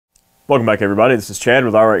Welcome back, everybody. This is Chad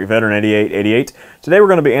with Iraq Veteran 8888. Today we're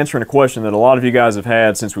going to be answering a question that a lot of you guys have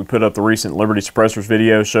had since we put up the recent Liberty Suppressors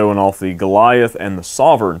video showing off the Goliath and the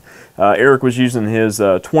Sovereign. Eric was using his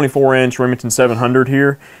 24-inch Remington 700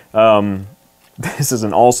 here. This is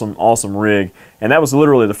an awesome rig, and that was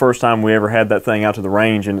literally the first time we ever had that thing out to the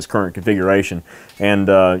range in its current configuration. And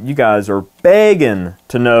you guys are begging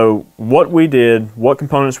to know what we did, what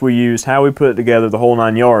components we used, how we put it together, the whole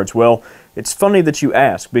 9 yards. Well, it's funny that you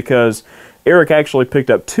ask, because Eric actually picked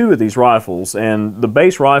up 2 of these rifles, and the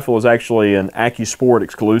base rifle is actually an Acusport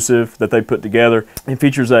exclusive that they put together. It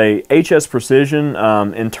features a HS Precision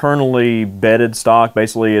internally bedded stock.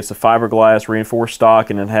 Basically, it's a fiberglass reinforced stock,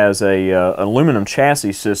 and it has a aluminum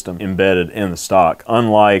chassis system embedded in the stock,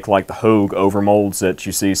 unlike like the Hogue overmolds that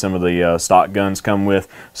you see some of the stock guns come with,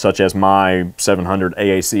 such as my 700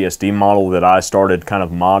 AAC SD model that I started kind of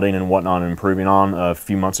modding and whatnot and improving on a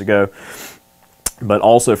few months ago. But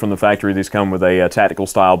also from the factory, these come with a tactical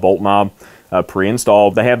style bolt knob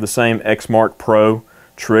pre-installed. They have the same X-Mark Pro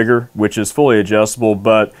trigger, which is fully adjustable,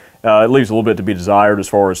 but it leaves a little bit to be desired as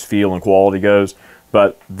far as feel and quality goes.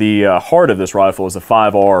 But the heart of this rifle is a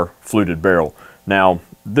 5R fluted barrel. Now,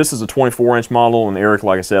 this is a 24-inch model, and Eric,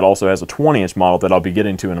 like I said, also has a 20-inch model that I'll be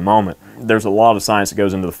getting to in a moment. There's a lot of science that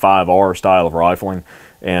goes into the 5R style of rifling,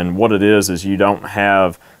 and what it is you don't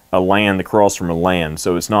have a land across from a land,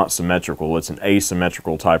 so it's not symmetrical. It's an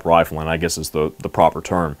asymmetrical type rifling, I guess is the proper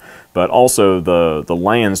term. But also the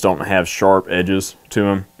lands don't have sharp edges to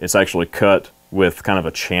them. It's actually cut with kind of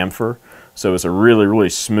a chamfer, so it's a really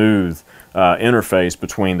smooth interface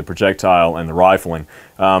between the projectile and the rifling.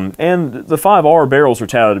 And the 5R barrels are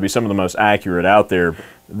touted to be some of the most accurate out there.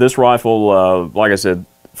 This rifle, like I said,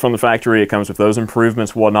 from the factory, it comes with those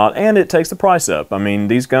improvements, whatnot, and it takes the price up. I mean,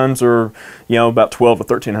 these guns are, you know, about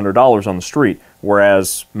 $1,200 to $1,300 on the street,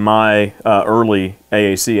 whereas my early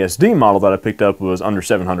AAC SD model that I picked up was under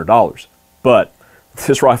 $700. But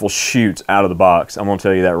this rifle shoots out of the box. I'm going to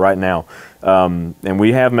tell you that right now. And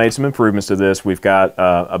we have made some improvements to this. We've got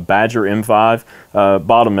a Badger M5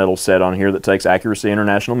 bottom metal set on here that takes Accuracy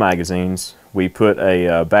International magazines. We put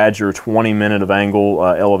a Badger 20 minute of angle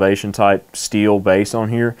elevation type steel base on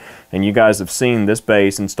here, and you guys have seen this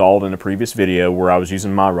base installed in a previous video where I was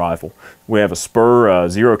using my rifle. We have a Spur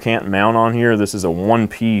zero cant mount on here. This is a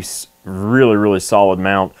one-piece, really solid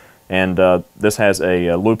mount, and this has a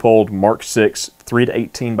Leupold Mark 6 3 to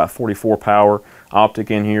 18 by 44 power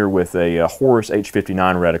optic in here with a Horus H59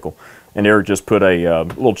 reticle. And Eric just put a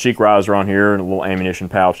little cheek riser on here and a little ammunition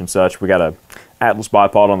pouch and such. We got a Atlas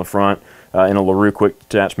bipod on the front and a LaRue quick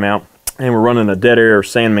detach mount. And we're running a Dead Air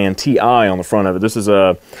Sandman TI on the front of it. This is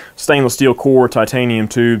a stainless steel core, titanium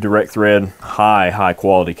tube, direct thread, high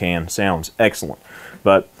quality can. Sounds excellent.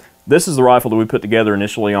 But this is the rifle that we put together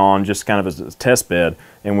initially on just kind of as a test bed.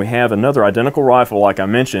 And we have another identical rifle, like I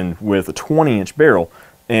mentioned, with a 20-inch barrel.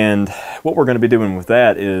 And what we're going to be doing with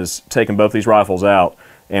that is taking both these rifles out,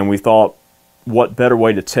 and we thought, what better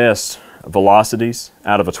way to test velocities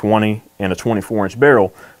out of a 20 and a 24-inch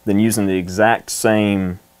barrel than using the exact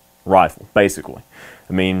same rifle, basically.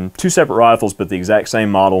 I mean, 2 separate rifles, but the exact same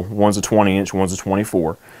model. One's a 20-inch, one's a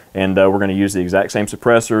 24. And we're going to use the exact same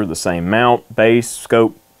suppressor, the same mount, base,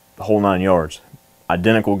 scope, the whole 9 yards.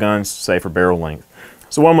 Identical guns, save for barrel length.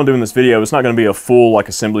 So what I'm going to do in this video, it's not going to be a full like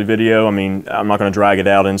assembly video. I mean, I'm not going to drag it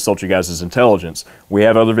out and insult you guys' intelligence. We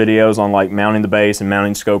have other videos on like mounting the base and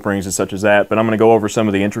mounting scope rings and such as that, but I'm going to go over some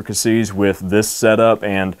of the intricacies with this setup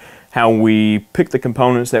and how we picked the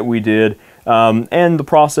components that we did, and the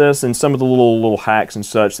process and some of the little hacks and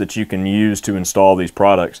such that you can use to install these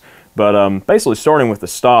products. But basically, starting with the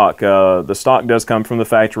stock does come from the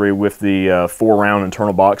factory with the 4-round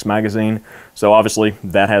internal box magazine. So obviously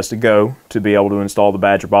that has to go to be able to install the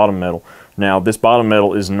Badger bottom metal. Now, this bottom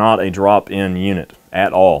metal is not a drop-in unit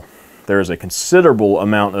at all. There is a considerable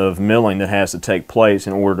amount of milling that has to take place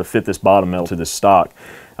in order to fit this bottom metal to this stock,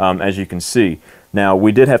 as you can see. Now,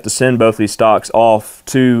 we did have to send both these stocks off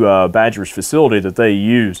to Badger's facility that they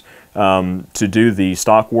use to do the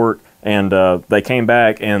stock work. And they came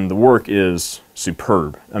back, and the work is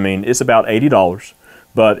superb. I mean, it's about $80,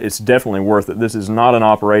 but it's definitely worth it. This is not an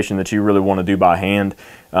operation that you really want to do by hand.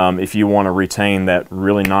 If you want to retain that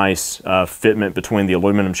really nice fitment between the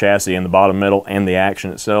aluminum chassis and the bottom metal and the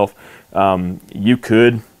action itself, you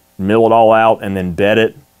could mill it all out and then bed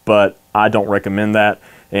it, but I don't recommend that.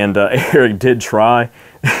 And Eric did try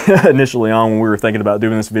initially on when we were thinking about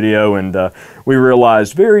doing this video, and we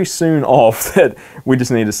realized very soon off that we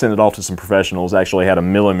just needed to send it off to some professionals. Actually had a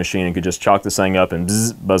milling machine and could just chalk this thing up and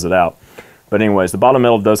buzz it out. But anyways, the bottom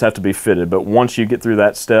metal does have to be fitted, but once you get through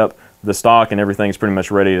that step, the stock and everything's pretty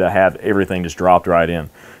much ready to have everything just dropped right in.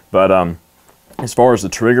 But as far as the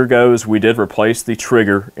trigger goes, we did replace the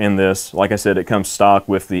trigger in this. Like I said, it comes stock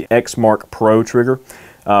with the X Mark Pro trigger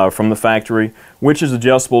from the factory, which is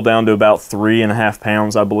adjustable down to about 3.5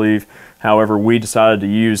 pounds, I believe. However, we decided to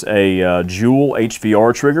use a Jewel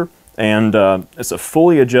HVR trigger, and it's a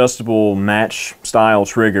fully adjustable match style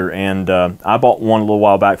trigger, and I bought one a little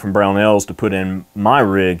while back from Brownells to put in my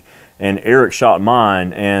rig, and Eric shot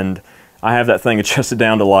mine, and I have that thing adjusted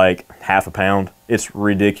down to like 1/2 pound. It's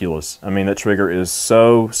ridiculous. I mean, that trigger is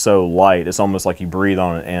so light. It's almost like you breathe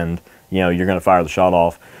on it and you're going to fire the shot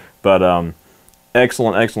off. But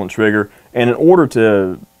excellent trigger. And in order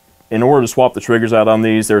to swap the triggers out on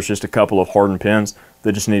these, there's just a couple of hardened pins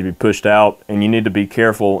that just need to be pushed out, and you need to be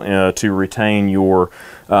careful to retain your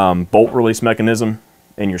bolt release mechanism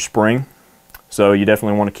and your spring. So you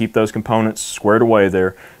definitely want to keep those components squared away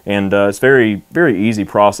there, and it's very easy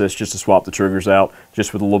process just to swap the triggers out,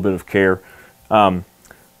 just with a little bit of care.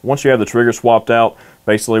 Once you have the trigger swapped out,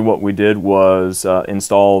 basically what we did was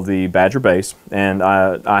install the Badger base, and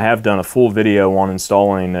I have done a full video on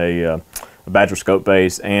installing a Badger scope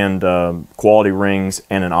base and quality rings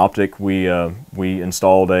and an optic. We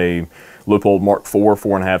installed a Leupold Mark IV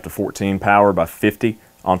 4.5 to 14 power by 50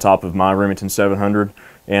 on top of my Remington 700.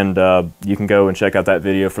 And you can go and check out that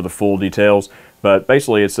video for the full details. But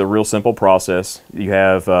basically, it's a real simple process. You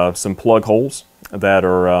have some plug holes that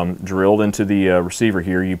are drilled into the receiver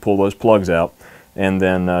here. You pull those plugs out, and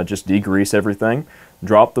then just degrease everything.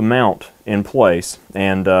 Drop the mount in place,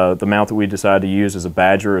 and the mount that we decided to use is a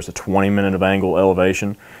Badger. It's a 20-minute of angle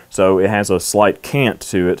elevation, so it has a slight cant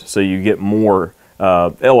to it, so you get more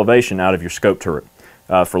elevation out of your scope turret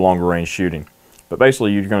for longer range shooting. But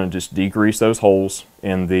basically, you're going to just degrease those holes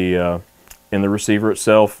in the receiver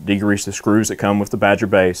itself, degrease the screws that come with the Badger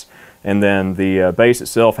base, and then the base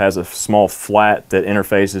itself has a small flat that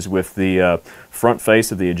interfaces with the front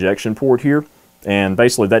face of the ejection port here, and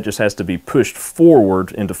basically that just has to be pushed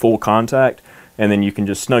forward into full contact, and then you can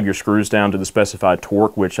just snug your screws down to the specified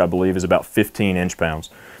torque, which I believe is about 15 inch-pounds.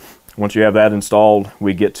 Once you have that installed,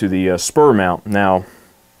 we get to the spur mount. Now,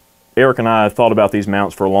 Eric and I thought about these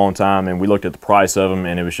mounts for a long time, and we looked at the price of them,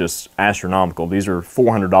 and it was just astronomical. These are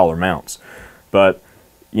 $400 mounts. But,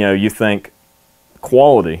 you think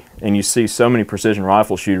quality, and you see so many precision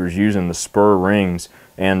rifle shooters using the spur rings,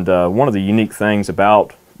 and one of the unique things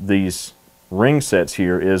about these ring sets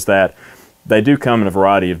here is that they do come in a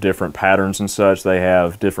variety of different patterns and such. They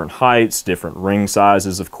have different heights, different ring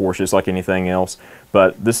sizes, of course, just like anything else.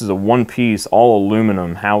 But this is a one-piece, all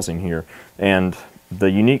aluminum housing here, and the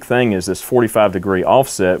unique thing is this 45-degree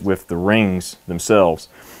offset with the rings themselves.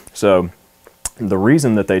 So the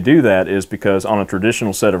reason that they do that is because on a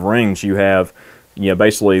traditional set of rings, you have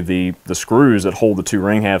basically the screws that hold the two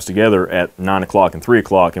ring halves together at 9 o'clock and 3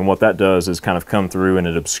 o'clock, and what that does is kind of come through and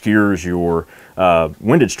it obscures your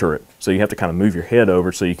windage turret. So you have to kind of move your head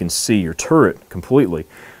over so you can see your turret completely.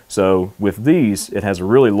 So with these, it has a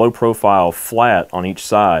really low profile flat on each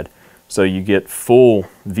side, so you get full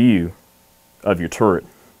view of your turret,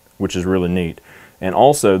 which is really neat. And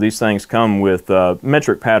also, these things come with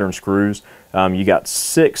metric pattern screws. You got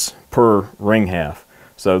 6 per ring half,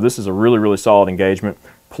 so this is a really solid engagement.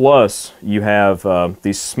 Plus, you have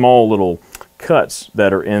these small little cuts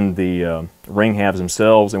that are in the ring halves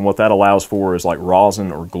themselves, and what that allows for is like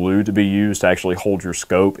rosin or glue to be used to actually hold your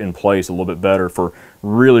scope in place a little bit better for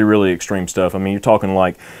really extreme stuff. I mean, you're talking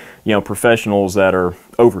like professionals that are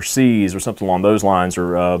overseas or something along those lines,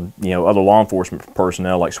 or other law enforcement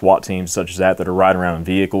personnel like SWAT teams such as that are riding around in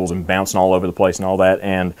vehicles and bouncing all over the place and all that,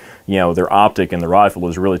 and their optic and the rifle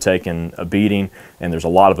is really taking a beating, and there's a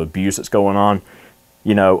lot of abuse that's going on.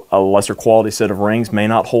 A lesser quality set of rings may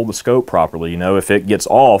not hold the scope properly. If it gets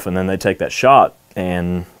off and then they take that shot,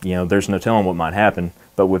 and there's no telling what might happen.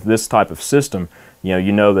 But with this type of system,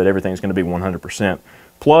 you know that everything's going to be 100%.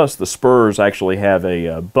 Plus, the spurs actually have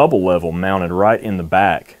a bubble level mounted right in the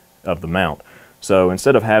back of the mount. So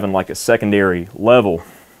instead of having like a secondary level,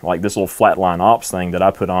 like this little flatline ops thing that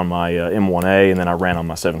I put on my M1A and then I ran on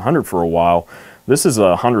my 700 for a while, this is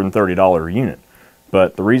a $130 unit.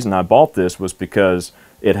 But the reason I bought this was because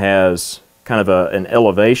it has kind of an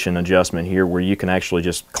elevation adjustment here where you can actually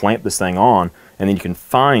just clamp this thing on, and then you can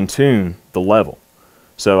fine-tune the level.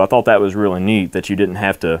 So I thought that was really neat that you didn't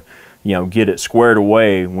have to get it squared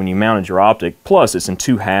away when you mounted your optic. Plus, it's in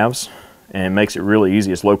 2 halves, and it makes it really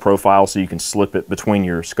easy. It's low profile, so you can slip it between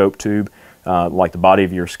your scope tube, like the body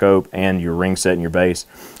of your scope, and your ring set and your base.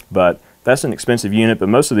 But that's an expensive unit, but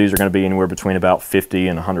most of these are going to be anywhere between about $50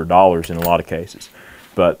 and $100 in a lot of cases.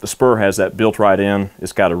 But the spur has that built right in.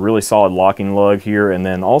 It's got a really solid locking lug here, and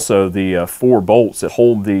then also the 4 bolts that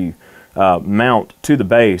hold the mount to the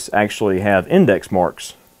base actually have index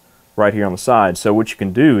marks right here on the side. So what you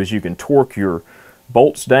can do is you can torque your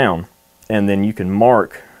bolts down, and then you can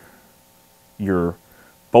mark your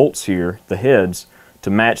bolts here, the heads, to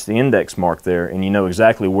match the index mark there, and you know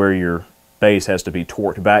exactly where your base has to be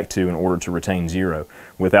torqued back to in order to retain zero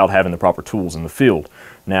without having the proper tools in the field.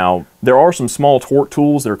 Now, there are some small torque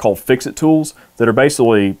tools that are called fix-it tools that are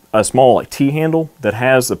basically a small like T-handle that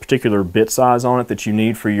has a particular bit size on it that you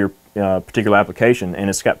need for your particular application, and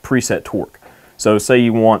it's got preset torque. So say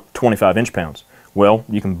you want 25 inch-pounds. Well,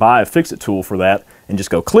 you can buy a fix-it tool for that and just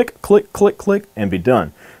go click, click, click, click, and be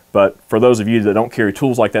done. But for those of you that don't carry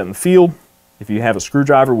tools like that in the field, if you have a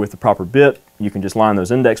screwdriver with the proper bit, you can just line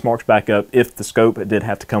those index marks back up if the scope did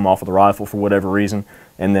have to come off of the rifle for whatever reason,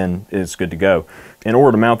 and then it's good to go. In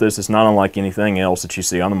order to mount this, it's not unlike anything else that you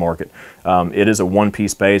see on the market. It is a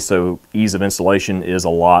one-piece base, so ease of installation is a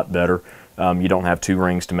lot better. You don't have two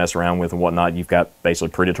rings to mess around with and whatnot. You've got basically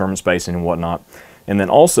predetermined spacing and whatnot. And then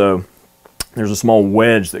also, there's a small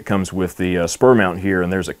wedge that comes with the spur mount here,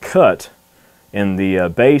 and there's a cut in the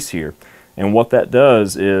base here. And what that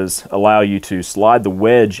does is allow you to slide the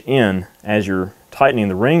wedge in as you're tightening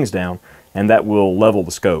the rings down, and that will level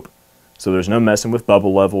the scope. So there's no messing with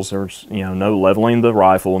bubble levels, there's no leveling the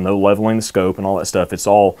rifle, no leveling the scope and all that stuff. It's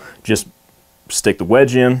all just stick the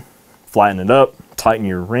wedge in, flatten it up, tighten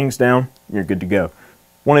your rings down, you're good to go.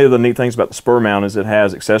 One of the neat things about the spur mount is it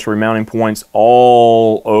has accessory mounting points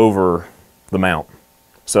all over the mount.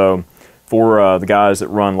 So for the guys that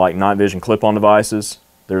run like night vision clip-on devices,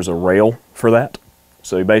 there's a rail for that.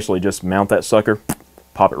 So you basically just mount that sucker,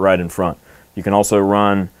 pop it right in front. You can also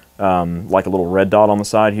run like a little red dot on the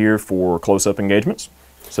side here for close-up engagements.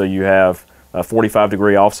 So you have a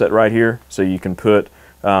 45-degree offset right here, so you can put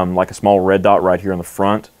like a small red dot right here on the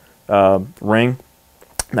front ring.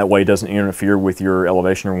 That way it doesn't interfere with your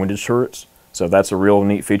elevation or windage turrets. So that's a real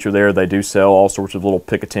neat feature there. They do sell all sorts of little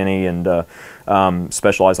Picatinny and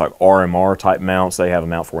specialized like RMR type mounts. They have a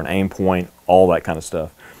mount for an aim point, all that kind of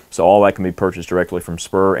stuff. So all that can be purchased directly from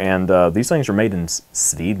Spur, and these things are made in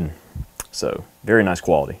Sweden. So very nice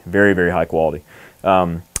quality, very, very high quality.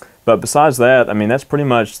 But besides that, I mean, that's pretty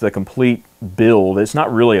much the complete build. It's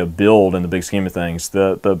not really a build in the big scheme of things.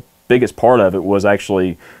 The biggest part of it was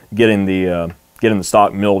actually getting the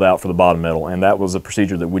stock milled out for the bottom metal, and that was a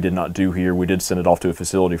procedure that we did not do here. We did send it off to a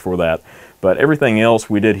facility for that. But everything else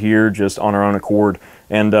we did here just on our own accord.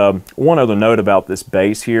 And one other note about this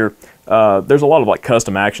base here, there's a lot of like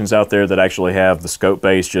custom actions out there that actually have the scope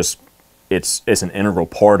base just, it's an integral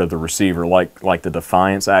part of the receiver, like the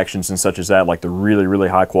Defiance actions and such as that, like the really, really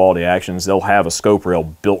high quality actions. They'll have a scope rail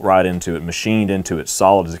built right into it, machined into it,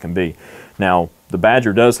 solid as it can be. Now, the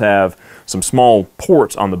Badger does have some small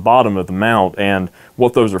ports on the bottom of the mount, and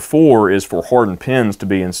what those are for is for hardened pins to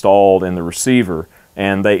be installed in the receiver,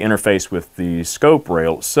 and they interface with the scope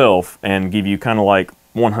rail itself and give you kind of like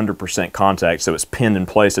 100% contact, so it's pinned in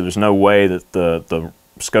place, so there's no way that the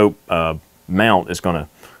scope mount is going to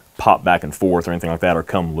pop back and forth or anything like that, or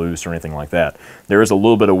come loose or anything like that. There is a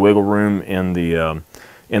little bit of wiggle room in the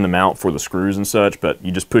mount for the screws and such, but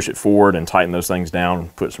you just push it forward and tighten those things down,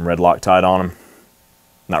 put some red Loctite on them.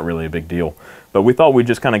 Not really a big deal. But we thought we'd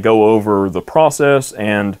just kind of go over the process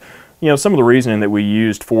and some of the reasoning that we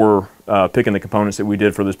used for picking the components that we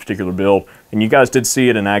did for this particular build. And you guys did see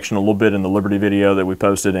it in action a little bit in the Liberty video that we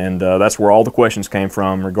posted, and that's where all the questions came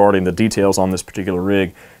from regarding the details on this particular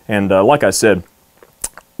rig. And like I said,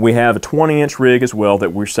 we have a 20-inch rig as well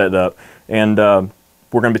that we're set up, and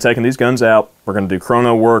we're going to be taking these guns out, we're going to do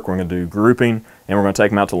chrono work, we're going to do grouping, and we're going to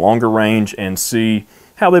take them out to longer range and see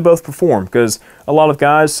how they both perform, because a lot of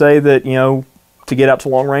guys say that, to get out to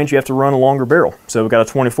long range you have to run a longer barrel. So we've got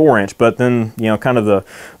a 24-inch, but then, kind of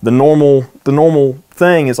the normal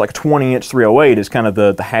thing is like a 20-inch 308 is kind of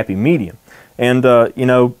the happy medium. And,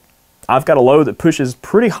 I've got a load that pushes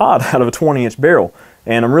pretty hot out of a 20-inch barrel,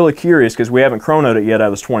 and I'm really curious because we haven't chronoed it yet out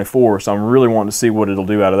of this 24, so I'm really wanting to see what it'll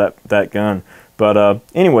do out of that gun. But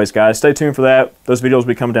anyways, guys, stay tuned for that. Those videos will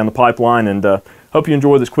be coming down the pipeline, and hope you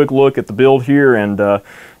enjoy this quick look at the build here, and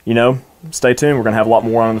stay tuned. We're going to have a lot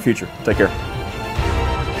more on in the future. Take care.